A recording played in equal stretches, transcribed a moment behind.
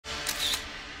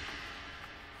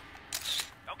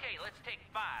Okay, let's take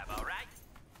 5, all right?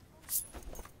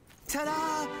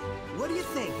 Ta-da! What do you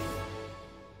think?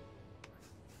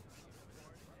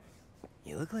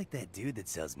 You look like that dude that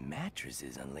sells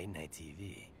mattresses on late-night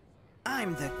TV.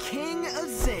 I'm the king of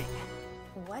Zing!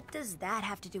 What does that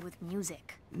have to do with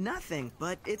music? Nothing,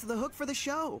 but it's the hook for the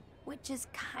show. Which is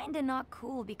kinda not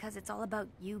cool because it's all about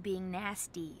you being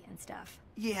nasty and stuff.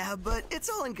 Yeah, but it's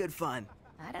all in good fun.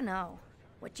 I don't know.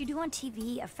 What you do on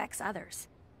TV affects others.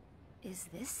 Is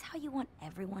this how you want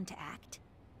everyone to act?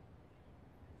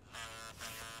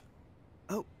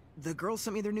 Oh, the girls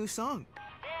sent me their new song.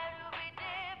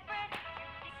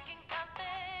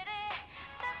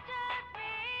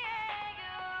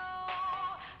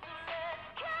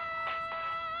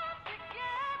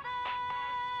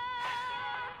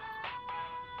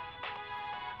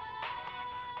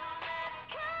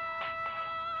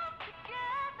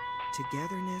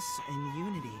 Togetherness and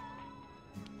unity.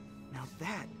 Now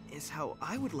that is how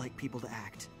I would like people to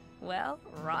act. Well,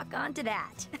 rock on to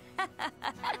that.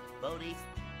 Bodi,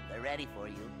 they're ready for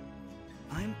you.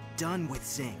 I'm done with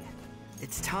Zing.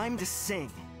 It's time to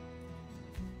sing.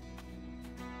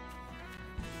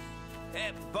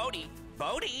 Bodi?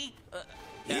 Bodi?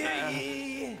 Yeah.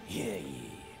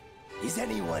 Is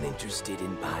anyone interested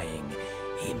in buying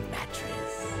a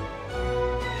mattress?